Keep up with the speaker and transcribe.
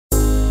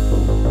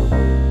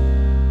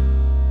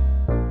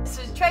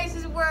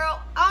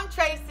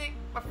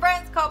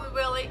friends call me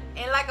Willie,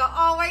 and like I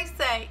always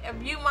say, if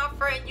you my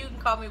friend, you can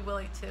call me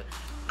Willie too.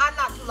 I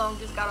not too long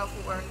just got off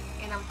of work,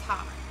 and I'm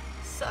tired.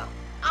 So,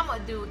 I'm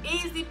going to do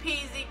easy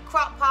peasy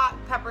crock pot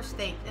pepper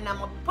steak. And I'm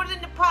going to put it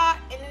in the pot,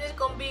 and then it's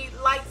going to be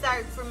lights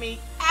out for me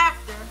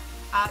after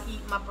I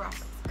eat my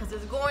breakfast. Because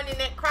it's going in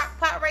that crock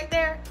pot right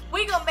there.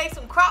 We're going to make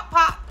some crock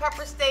pot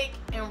pepper steak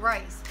and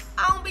rice.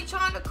 I don't be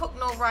trying to cook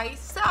no rice.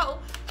 So,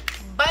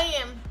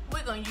 bam,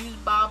 we're going to use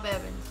Bob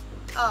Evans.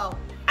 Oh,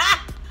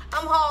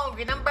 I'm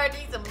hungry and I'm ready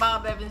to eat some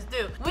Bob Evans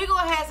too. We're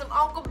going to have some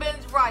Uncle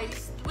Ben's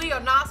rice. We are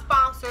not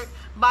sponsored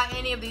by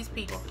any of these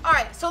people.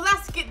 Alright, so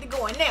let's get to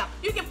going. Now,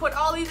 you can put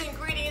all these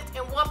ingredients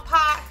in one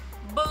pot,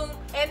 boom,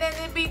 and then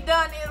it'll be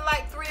done in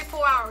like 3 to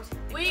 4 hours.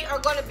 We are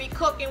going to be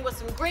cooking with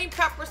some green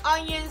peppers,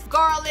 onions,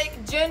 garlic,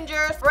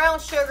 ginger, brown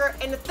sugar.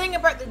 And the thing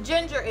about the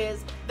ginger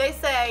is they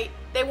say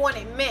they want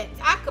it minced.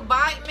 I could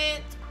buy it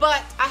minced,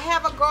 but I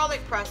have a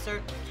garlic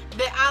presser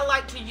that I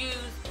like to use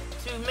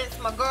to mince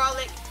my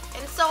garlic.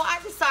 And so I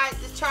decided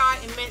to try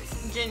and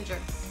mince ginger.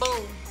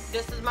 Boom.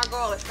 This is my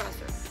garlic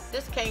presser.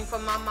 This came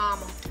from my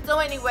mama. So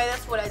anyway,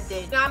 that's what I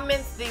did. Now I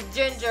minced the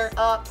ginger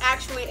up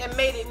actually and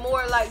made it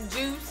more like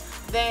juice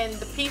than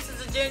the pieces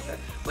of ginger,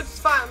 which is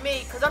fine with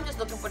me because I'm just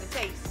looking for the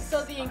taste.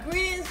 So the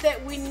ingredients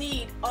that we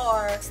need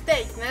are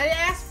steak. Now they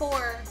asked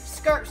for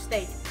skirt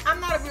steak. I'm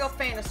not a real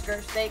fan of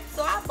skirt steak,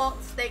 so I bought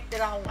the steak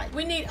that I like.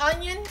 We need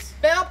onions,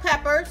 bell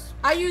peppers.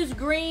 I use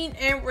green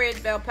and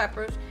red bell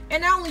peppers,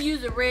 and I only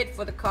use the red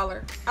for the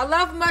color. I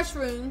love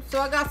mushrooms,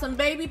 so I got some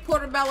baby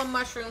portobello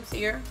mushrooms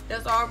here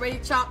that's already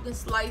chopped and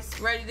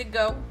sliced, ready to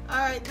go.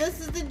 Alright, this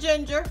is the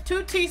ginger,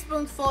 2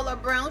 teaspoonsful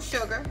of brown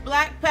sugar,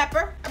 black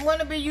pepper. I'm going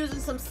to be using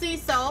some sea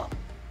salt,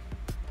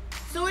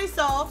 soy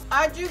sauce,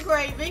 au jus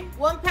gravy,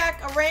 1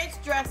 pack of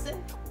ranch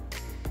dressing,